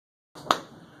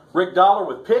Rick Dollar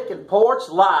with Pickin Porch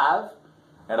Live,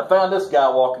 and I found this guy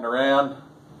walking around.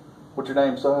 What's your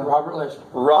name, son? Robert Lester.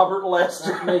 Robert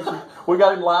Lester. Nice to meet you. We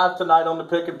got him live tonight on the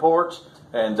Pickin Porch,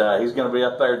 and he's going to be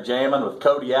up there jamming with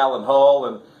Cody Allen Hull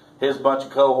and his bunch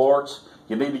of cohorts.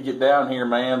 You need to get down here,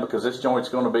 man, because this joint's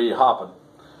going to be hopping.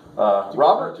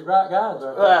 Robert? The right guys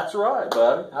right there. That's right,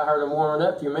 buddy. I heard him warming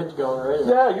up a few minutes ago on the radio.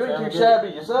 Yeah, you ain't too shabby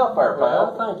yourself there,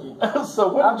 pal. Well, thank you.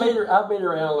 So I beat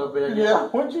around a little bit. Yeah,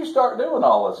 when did you start doing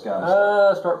all this kind of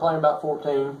stuff? Start playing about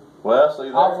 14. Well, see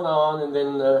there. Off and on, and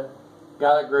then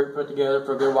got a group put together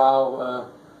for a good while.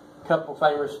 A couple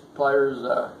famous players,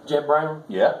 Jeb Brown.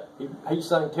 Yeah. He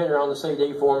sung tenor on the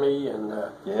CD for me, and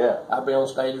yeah, I've been on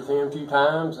stage with him a few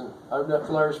times, and opened up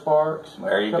for Larry Sparks.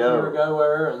 There you a couple go. years ago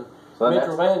there, and So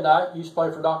Mitchell Van Dyke used to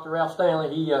play for Dr. Ralph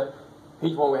Stanley.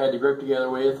 He's one we had the group together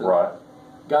with. And right.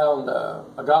 Got on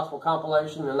a gospel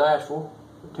compilation in Nashville,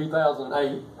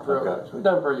 2008. Okay. So we've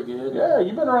done pretty good. Yeah,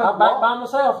 you've been around. I'm back by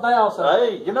myself now, so.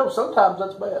 Hey, you know, sometimes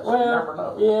that's best. Well, you never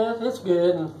know. Yeah, it's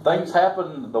good. And things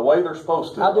happen the way they're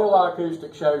supposed to. I do a lot of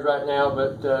acoustic shows right now,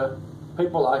 but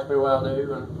people like me what I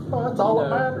do, and well, that's all that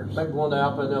matters. Maybe one day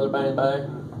I'll put another band back.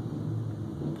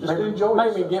 And just enjoy.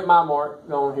 Make me get my mark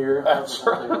on here. That's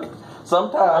right.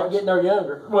 Sometimes I ain't getting no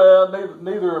younger. Well,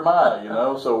 neither am I. You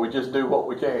know, so we just do what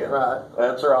we can. Right.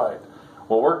 That's right.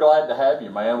 Well, we're glad to have you,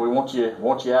 man. We want you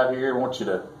out here. We want you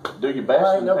to do your best.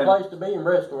 Well, ain't no place to be in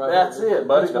Bristol right That's here. it,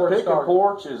 buddy. That's The Pickin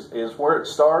Porch is where it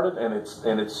started, and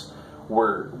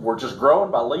we're just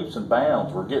growing by leaps and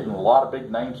bounds. We're getting a lot of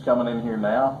big names coming in here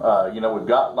now. You know, we've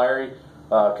got Larry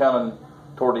coming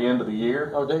toward the end of the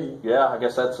year. Oh, do you? Yeah, I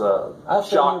guess that's a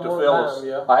shock to Phyllis.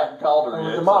 Yeah. I hadn't called her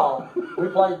yet. The mall. We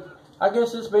played. I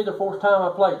guess this will be the fourth time I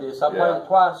played this. I played it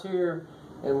twice here,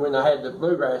 and when I had the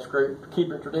bluegrass group,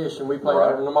 keeping tradition, we played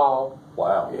over in the mall.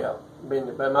 Wow. Yeah.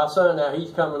 But my son now, he's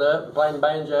coming up and playing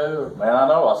banjo. And man, I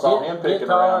know. I saw him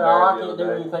picking around there I can't do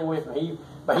anything with him.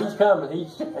 But he's coming.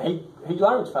 He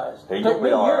learns fast. It took me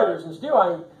years, and still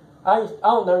I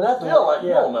don't know nothing. Still, you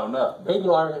don't know nothing. He can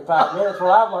learn in 5 minutes.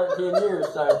 Well, I've learned 10 years,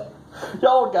 so.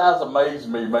 Y'all guys amaze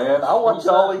me, man. I watch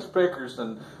all these pickers,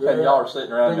 and y'all are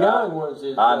sitting around. The young ones.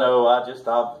 I know.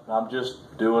 I'm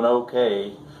just doing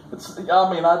okay.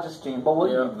 I just can't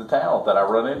believe the talent that I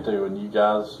run into, and you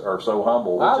guys are so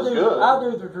humble, which is good.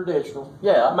 I do the traditional,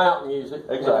 mountain music.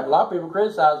 Exactly. A lot of people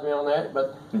criticize me on that,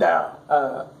 but no,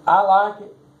 I like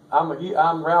it.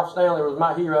 I'm Ralph Stanley was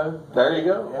my hero. There you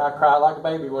go. Yeah, I cried like a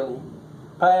baby when he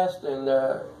passed, and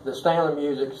the Stanley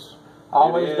music's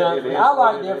always done for me. I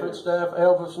like different stuff,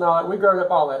 Elvis and all that. We grew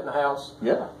up all that in the house.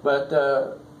 Yeah. But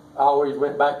I always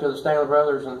went back to the Stanley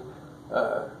Brothers, and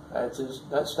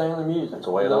that's Stanley music. That's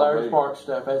the way it the ought to Larry be. Sparks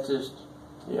stuff. That's just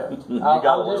I'm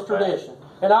just tradition.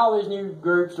 And all these new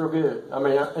groups are good. I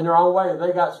mean, in their own way,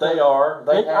 they got stuff. They are.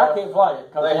 I can't play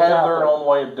it. They have their own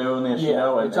way of doing this, you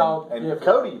know. It's all and different.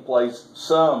 Cody plays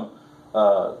some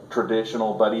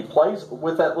traditional, but he plays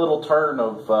with that little turn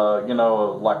of,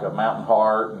 like a Mountain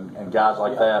Heart and guys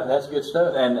like that. That's good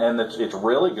stuff. And it's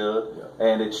really good. Yeah.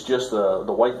 And it's just the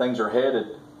way things are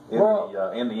headed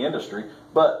in the industry.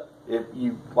 But if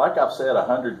you, like I've said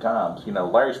 100 times,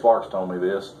 Larry Sparks told me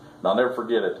this, and I'll never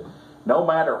forget it. No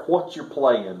matter what you're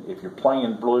playing, if you're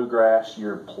playing bluegrass,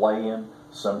 you're playing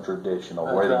some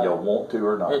traditional, whether you want to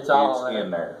or not. It's in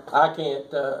there. I can't,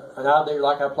 and I do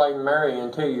like I played in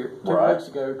Marion 2 weeks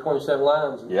ago, 27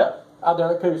 lines. Yeah. I've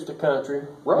done acoustic country,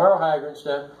 Merle Haggard and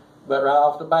stuff, but right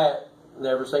off the bat,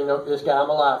 never seen this guy in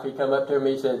my life. He come up to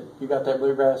me, he said, "You got that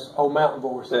bluegrass old mountain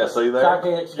voice." Yeah, see there? So I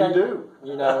can't escape. You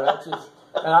do. That's just.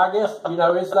 And I guess,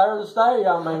 it's there to stay.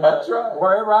 I mean, that's right.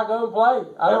 Wherever I go and play,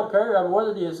 I don't care. I mean, what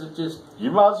it is, it's just...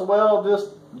 You might as well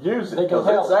just use it, because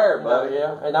it's there, buddy.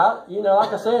 And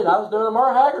like I said, I was doing a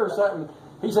Merle Haggard or something.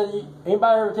 He said,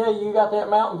 "Anybody ever tell you got that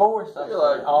mountain voice?" I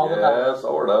said, all the time.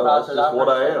 Sort of. That's just what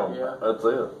I am. Yeah. That's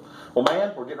it. Well,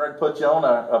 man, we're getting ready to put you on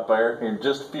up there in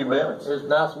just a few minutes. It's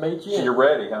nice to meet you. So you're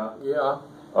ready, huh? Yeah.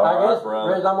 I guess,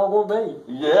 brother. As I'm going to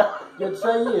be. Yeah. Good to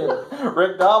see you.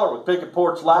 Rick Dollar with Pickin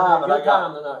Porch Live. Good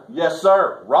time tonight. Yes,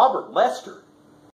 sir. Robert Lester.